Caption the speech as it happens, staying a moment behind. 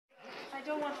I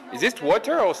don't want to know. Is this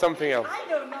water or something else? I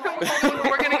don't know.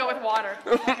 We're gonna go with water.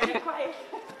 Be quiet.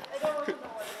 I don't want to know.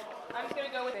 I'm just gonna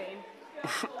go with Ain.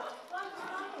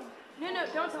 No,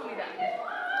 don't tell me that.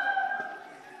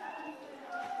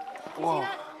 Whoa. See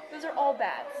that? Those are all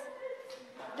bats.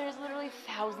 There's literally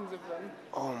thousands of them.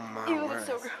 Oh my Ew, word. that's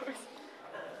so gross.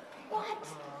 What?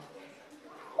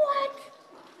 What?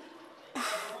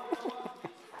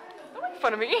 Don't make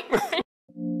fun of me.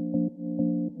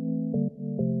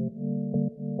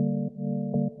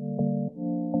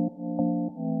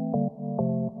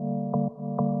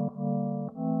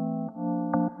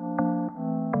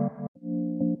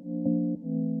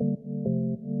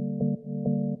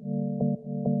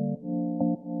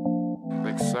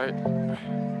 Side.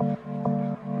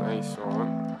 Nice one.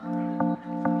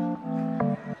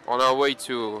 On our way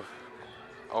to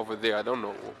over there, I don't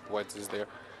know what is there,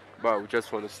 but we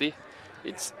just want to see.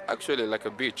 It's actually like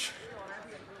a beach,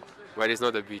 but it's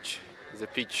not a beach. It's a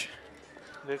beach.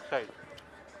 Lakeside.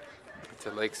 It's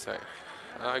a lakeside.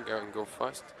 I can go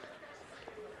fast.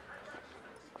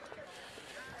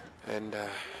 And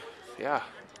yeah.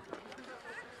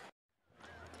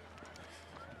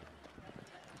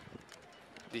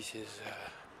 This is,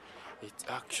 it's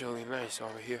actually nice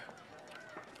over here.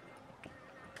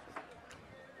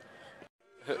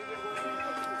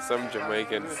 Some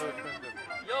Jamaicans.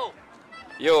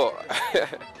 Yo!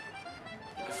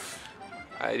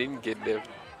 I didn't get them.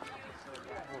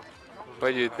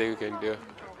 What do you think we can do?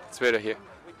 It's better here.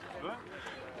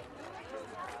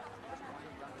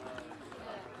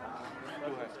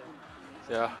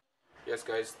 Yeah. Yes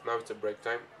guys, now it's a break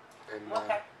time. And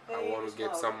I want to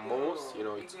get some momos. You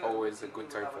know, it's always a good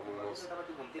time for momos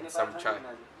and some chai.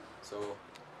 So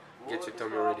get your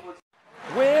tummy ready.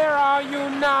 Where are you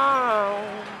now?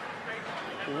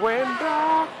 When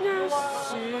darkness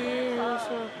is.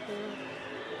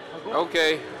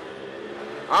 Okay,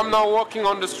 I'm now walking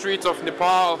on the streets of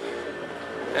Nepal,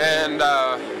 and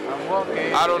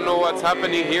I don't know what's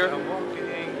happening here,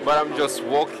 but I'm just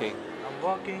walking.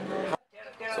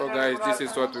 So guys, this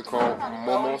is what we call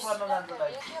momos,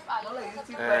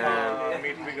 and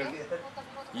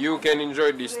you can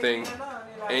enjoy this thing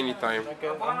anytime,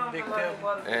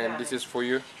 and this is for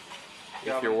you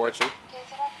if you're watching.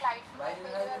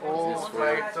 This is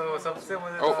for you.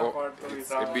 Oh,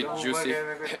 it's a bit juicy.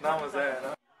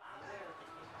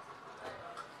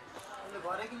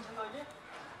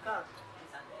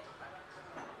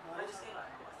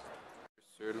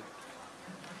 Soon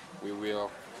we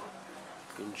will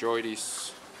enjoy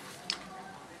this.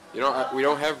 You know, we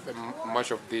don't have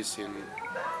much of this in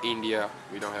India.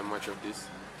 We don't have much of this,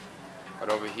 but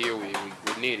over here we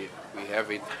need it. We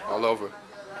have it all over.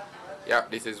 Yeah,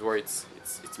 this is where it's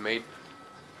made,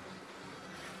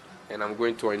 and I'm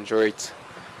going to enjoy it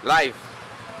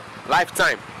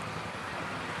lifetime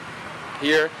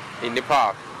here in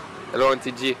Nepal. Hello,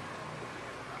 Auntie G.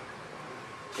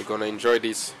 We're gonna enjoy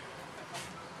this.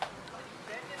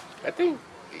 I think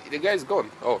the guy's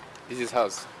gone. Oh, this is his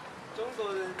house. Don't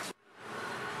go there.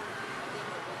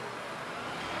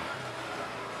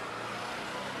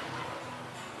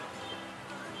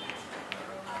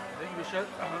 I think we should.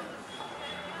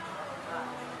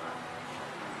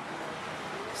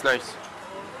 It's nice.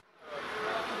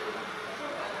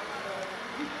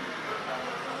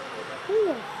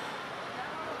 Ooh.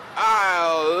 I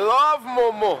love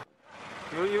momo.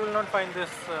 You will not find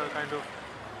this kind of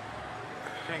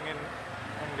thing in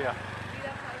India.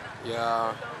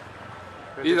 Yeah.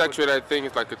 This actually, I think,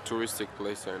 it's like a touristic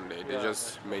place, and they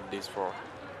just made this for.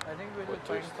 I think we will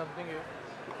find something here.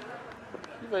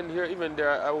 Even here, even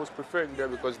there, I was preferring there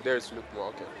because theirs look more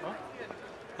okay. Huh?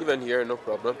 Even here, no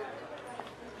problem.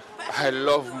 I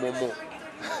love momo.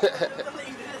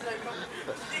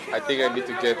 I think I need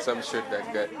to get some shit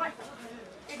like that.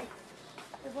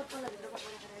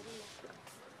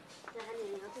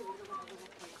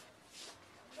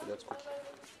 That's good.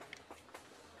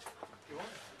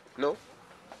 No?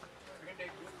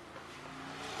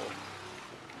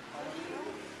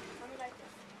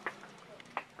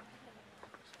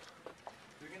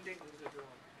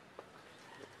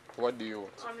 What do you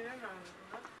want?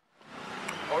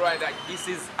 Alright, like, this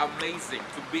is amazing.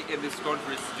 To be in this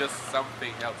country is just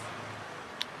something else.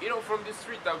 You know, from the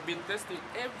street I've been testing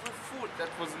every food that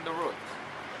was in the road.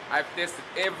 I've tested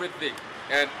everything,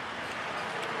 and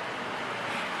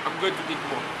I'm going to eat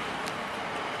more.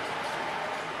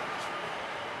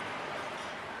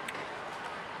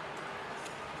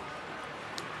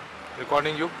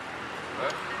 Recording you?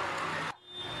 Huh?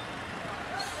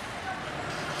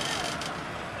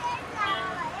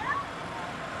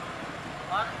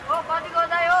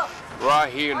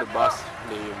 Right here in the bus.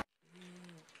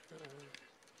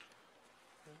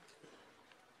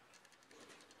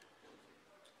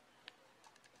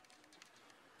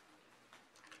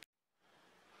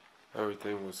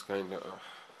 everything was kind of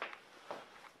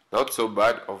not so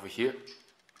bad over here.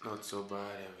 Not so bad.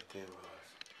 Everything was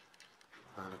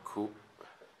kind of cool.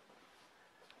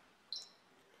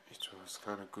 It was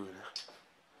kind of good.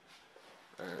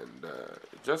 And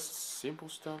just simple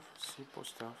stuff,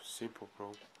 simple,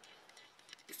 bro.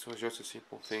 It was just a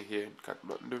simple thing here in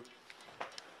Kathmandu.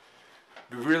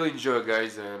 We really enjoy,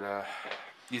 guys, and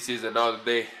this is another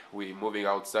day. We're moving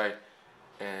outside,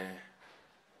 and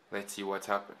let's see what's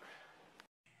happened.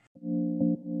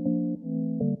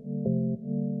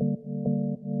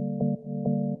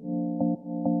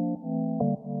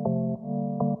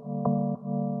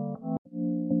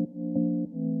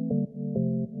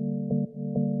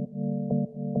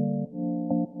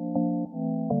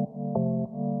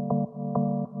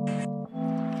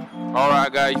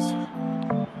 Alright, guys,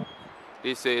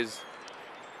 this is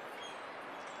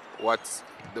what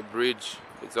the bridge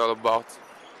is all about,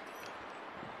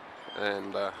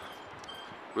 and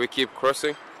we keep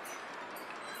crossing.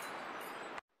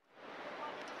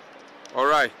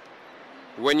 Alright,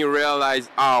 when you realize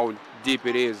how deep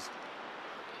it is,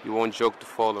 you won't joke to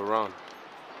fall around.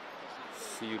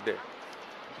 See you there.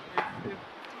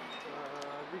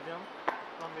 We jump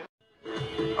from here.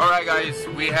 Alright, guys,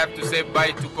 we have to say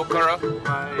bye to Pokhara.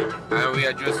 Bye. And we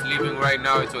are just leaving right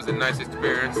now. It was a nice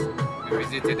experience. We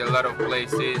visited a lot of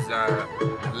places,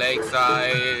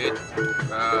 lakeside,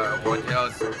 what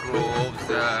else, groves,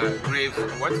 graves,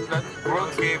 what's that?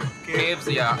 Groves? Caves,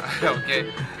 yeah,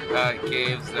 okay.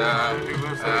 Caves,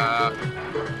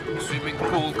 swimming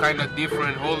pool, kind of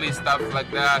different, holy stuff like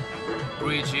that.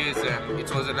 Bridges, and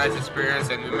it was a nice experience,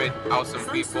 and we met awesome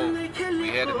people. We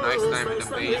had a nice time at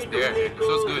the base there. It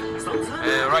was good.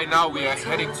 And right now we are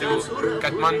heading to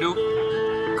Kathmandu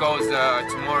because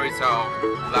tomorrow is our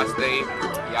last day.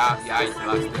 Yeah, it's the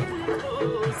last day.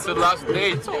 It's the last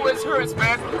day. It always hurts,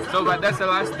 man. So, but that's the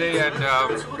last day, and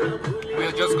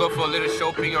we'll just go for a little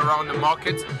shopping around the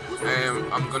market.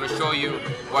 And I'm gonna show you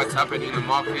what's happening in the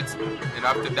market. And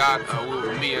after that,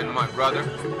 me and my brother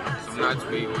Somnath,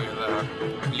 we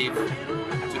will leave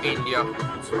to India.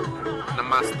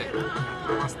 Namaste.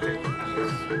 Namaste.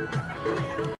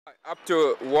 Yes. Up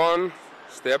to one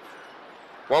step,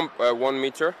 1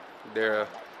 meter, there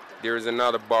is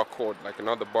another barcode, like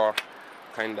another bar,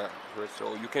 kinda.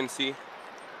 So you can see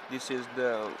this is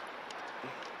the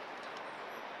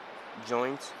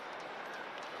joint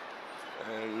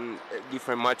and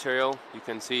different material. You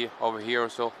can see over here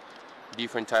also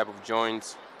different type of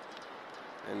joints,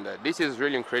 and this is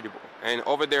really incredible. And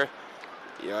over there,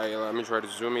 yeah, let me try to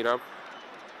zoom it up.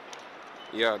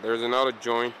 Yeah, there's another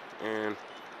joint and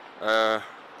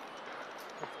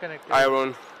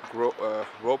iron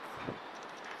rope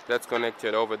that's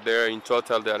connected over there. In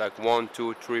total there are like 1,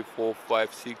 2, 3, 4,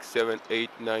 5, 6, 7, 8,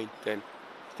 9, 10,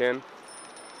 10,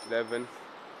 11,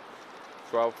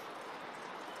 12.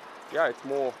 Yeah, it's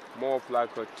more of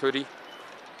like 30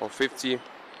 or 50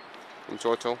 in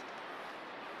total.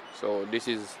 So this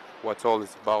is what all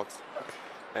is about.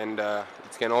 And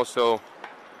it can also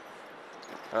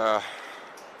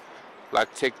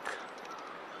like take.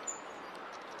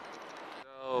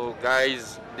 So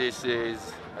guys, this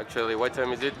is actually, what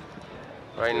time is it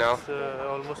right now? It's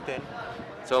almost 10.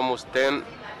 It's almost 10,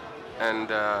 and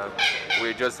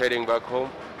we're just heading back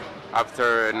home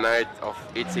after a night of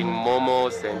eating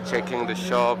momos and checking the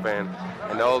shop and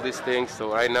all these things.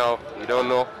 So right now we don't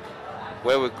know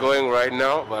where we're going right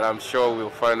now, but I'm sure we'll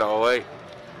find our way.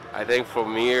 I think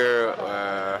from here,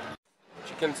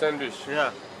 chicken sandwich.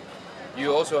 Yeah.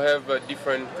 You also have a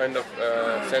different kind of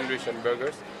sandwich and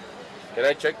burgers. Can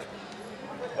I check?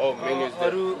 Oh, menu is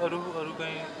there.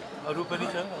 Aru pani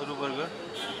cha, aru burger.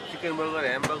 Chicken burger,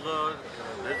 hamburger,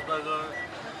 veg burger,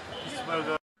 fish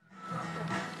burger.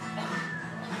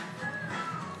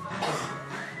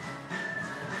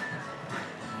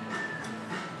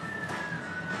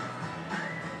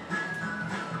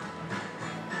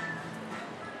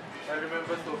 I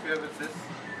remember Sophia with this.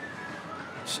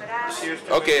 She used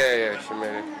to Okay, yeah, she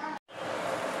made it.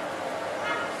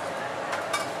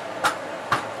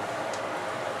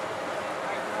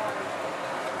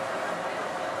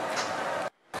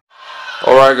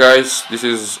 Alright guys, this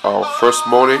is our first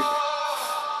morning.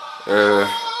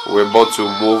 We're about to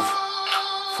move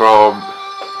from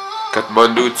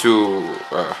Kathmandu to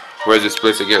where's this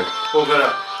place again?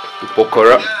 Pokhara. To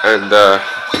Pokhara, and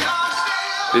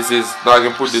this is, now I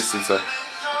can put this inside.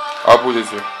 I'll put this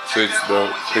here, so it's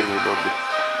the thing will not be.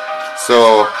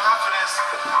 So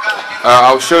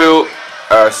I'll show you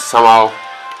somehow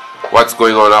what's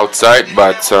going on outside,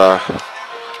 but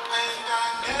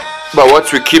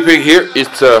what we're keeping here is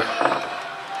the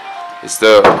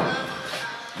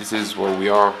this is where we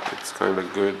are. It's kind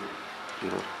of good, you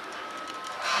know.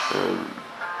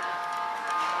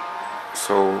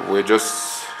 So we're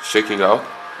just checking out.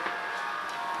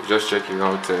 We're just checking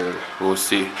out, and we'll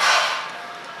see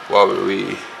while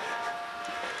we're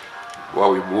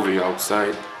moving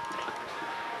outside.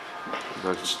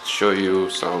 I'll just show you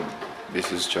some.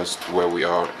 This is just where we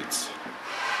are. This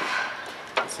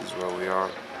is where we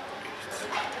are.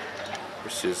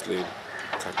 Precisely in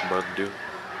Kathmandu.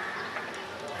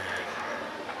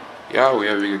 Yeah, we're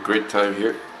having a great time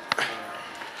here.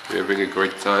 We're having a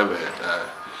great time, and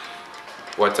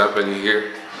what's happening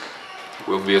here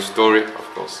will be a story, of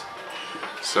course.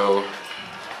 So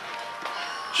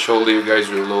surely you guys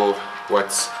will know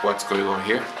what's going on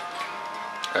here,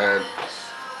 and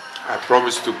I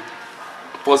promise to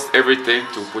post everything,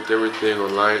 to put everything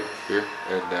online here,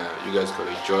 and you guys can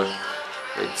enjoy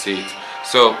and see it.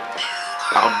 So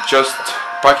I'm just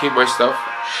packing my stuff.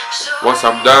 Once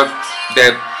I'm done,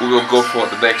 then we will go for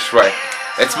the next ride.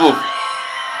 Let's move.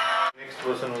 Next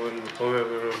person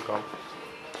whoever will come.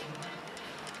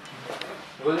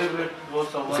 Because if it was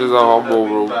someone This is a humble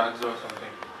room. bags or something.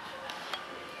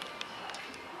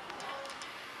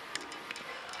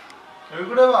 We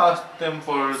could have asked them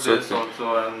for It's this okay.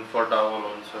 also and for towel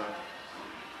also.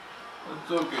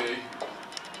 It's okay.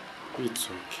 It's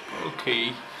okay.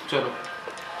 Okay. Chalo.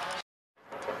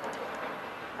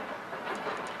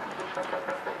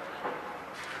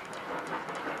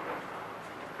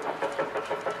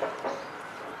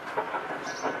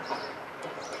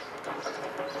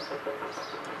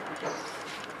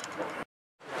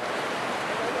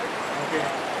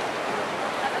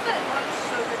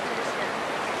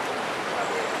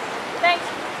 Thanks.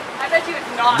 I bet you it's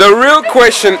not. The real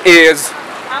question is,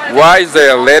 why is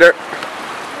there a ladder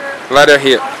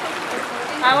here? I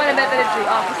want to bet that it's the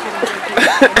opposite of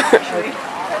what actually.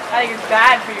 I think it's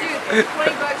bad for you. Dude,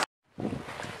 20 bucks.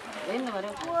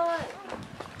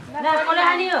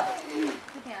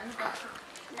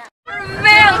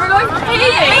 Man, we're going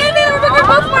skating! And we're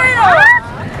both wearing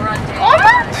We're on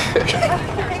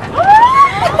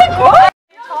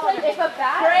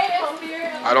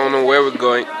I don't know where we're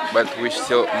going, but we're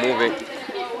still moving.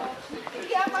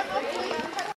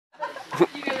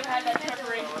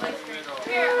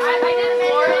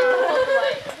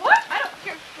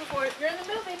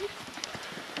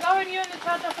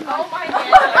 Oh my god. I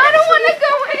don't want to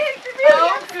go in.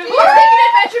 We're taking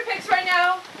adventure pics right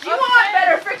now. You want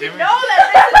better freaking know that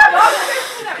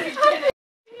this is not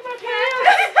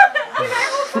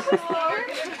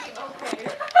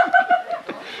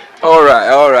All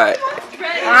right.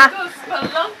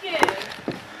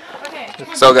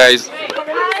 So guys,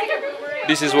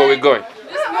 this is where we're going.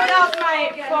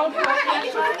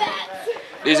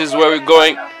 This is where we're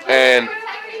going, and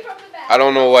I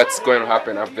don't know what's going to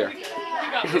happen up there.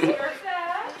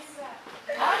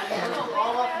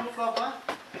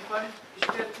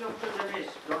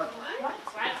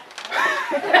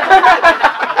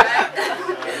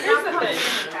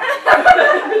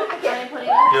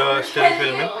 You're still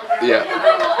filming? Yeah.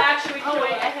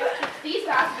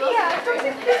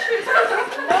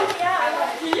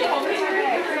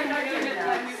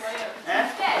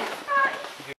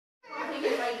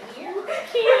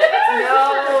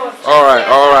 All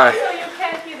right.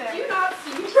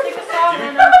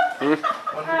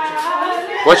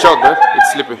 Watch out, man.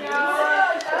 It's slipping.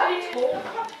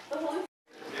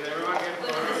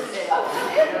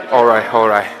 All right.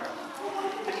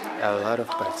 A lot of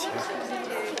bats here.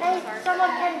 Someone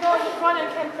can go in front and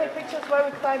can take pictures while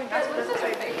we're climbing. That's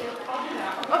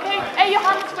okay. Hey,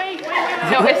 Johannes, wait.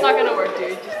 No, it's not gonna work,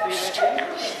 dude. Just leave it.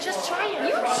 Just try it.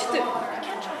 You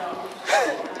can't try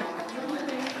it.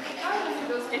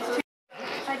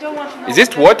 I don't want to know. Is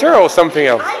this water or something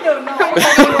else? I don't know.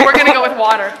 We're gonna go with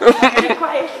water. Be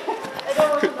quiet. I don't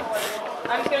want to know what.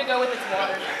 I'm just gonna go with its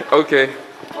water. Okay.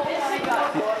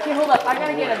 Okay, hold up. I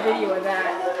gotta get a video of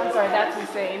that. I'm sorry, that's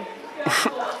insane.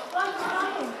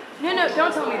 No,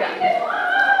 don't tell me that.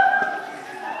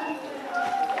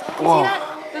 Whoa. See that?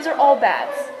 Those are all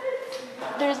bats.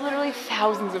 There's literally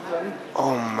thousands of them.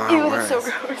 Oh my Ew, word. that's so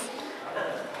gross.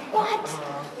 What?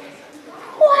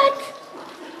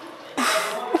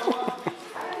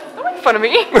 Don't make fun of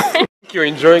me. You're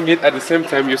enjoying it at the same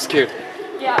time you're scared.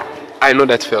 Yeah. I know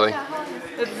that feeling.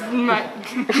 That's my...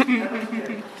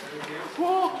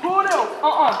 Oh no.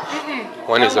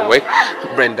 One is awake.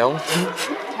 Brand down.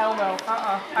 Hell no.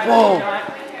 I Whoa. do not.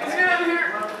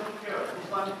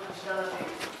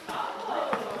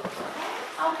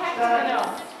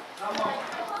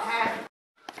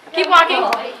 Keep walking.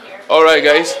 Alright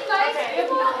guys.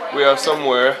 We are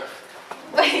somewhere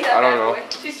Wait, I don't know.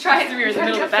 She's trying to mirror the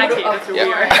middle of the back cave.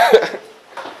 Yeah.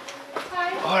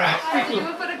 Alright. You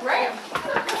would put a gram.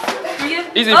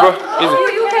 Easy, bro. Oh,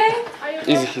 you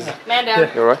okay? Easy. Easy. Man down.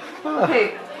 You alright?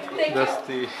 Okay. Thank you. Just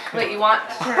the. Wait, you want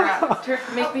to turn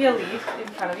around? Make me a lead in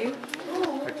front of you.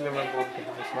 Actually, I'm not walking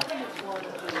this one.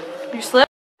 You slip?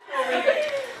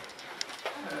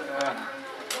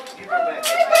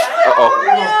 Uh-oh.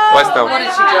 What's What that?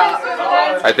 did she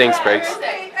drop? I think Specs.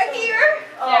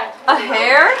 A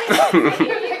hair?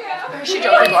 She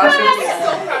dropped her glasses.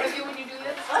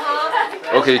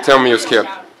 Okay, tell me you're scared.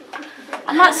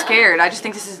 I'm not scared. I just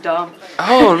think this is dumb.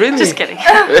 Oh, really? Just kidding.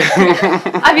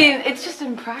 I mean, it's just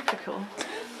impractical.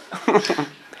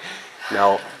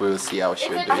 Now we'll see how she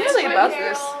do I'm it. really about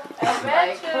this.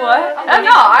 What? Oh,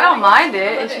 no, I don't mind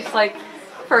it. It's just like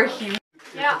for huge.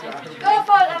 Yeah. Go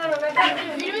for it.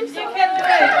 You're doing so good.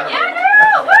 Yeah,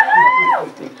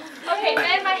 no. Okay,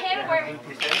 then my hand where?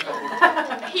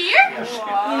 Here?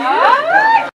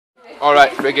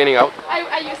 Alright, we're getting out.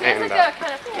 I use it And, as like a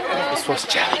kind of. This was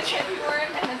challenging.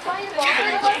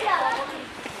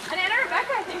 And Anna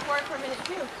Rebecca, I think, wore it for a minute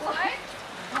too. What?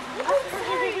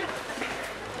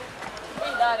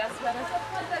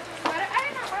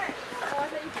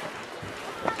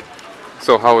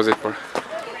 So how was it, bro?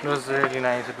 It was really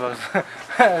nice. It was.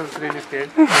 I was really scared.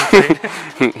 Inside.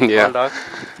 All Yeah. dark.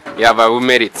 Yeah, but we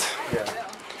made it. Yeah.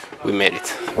 We made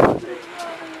it. I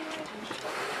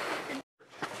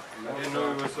didn't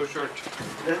know it was so short.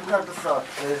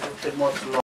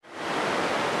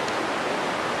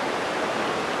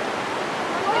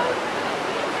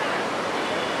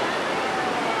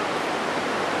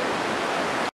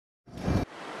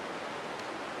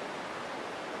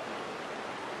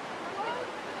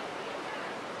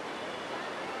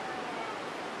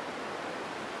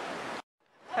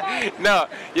 No,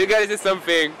 you gotta say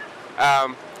something.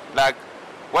 Like,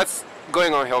 what's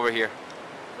going on over here?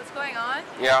 What's going on?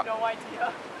 Yeah. No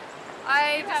idea.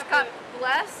 I just got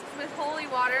blessed with holy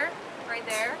water right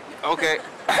there. Okay.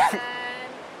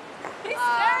 And He's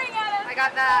staring at us. I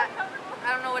got that.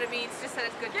 I don't know what it means. Just said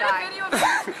it's good Get a die. video of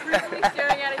him creepily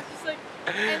staring at it. Just like.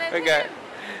 And then Okay.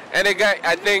 And the guy,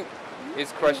 I think,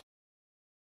 is crushed.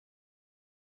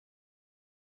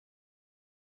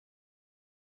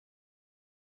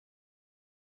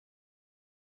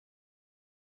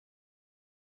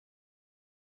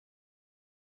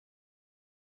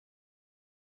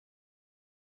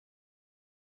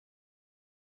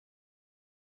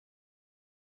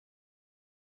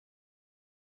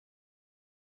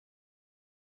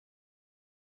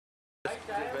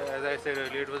 As I said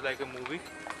earlier, it was like a movie.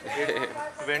 It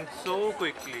went so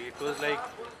quickly. It was like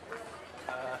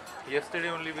yesterday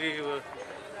only we were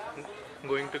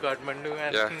going to Kathmandu,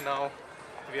 and Yeah. now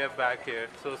we are back here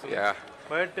so soon. Yeah.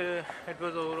 But it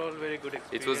was overall very good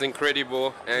experience. It was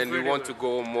incredible, and we want to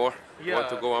go more. We want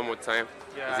to Yeah. go one more time.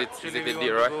 Yeah, Is it actually the we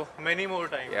deal, want right? to go many more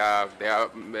times. Yeah,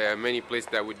 there are many places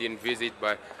that we didn't visit,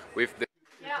 but with the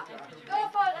Yeah. Go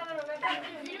for it, Anna Rebecca.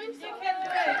 You're doing so good.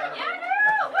 Yeah,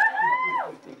 no.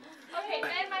 Okay,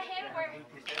 then my hand where?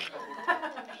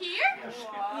 Here?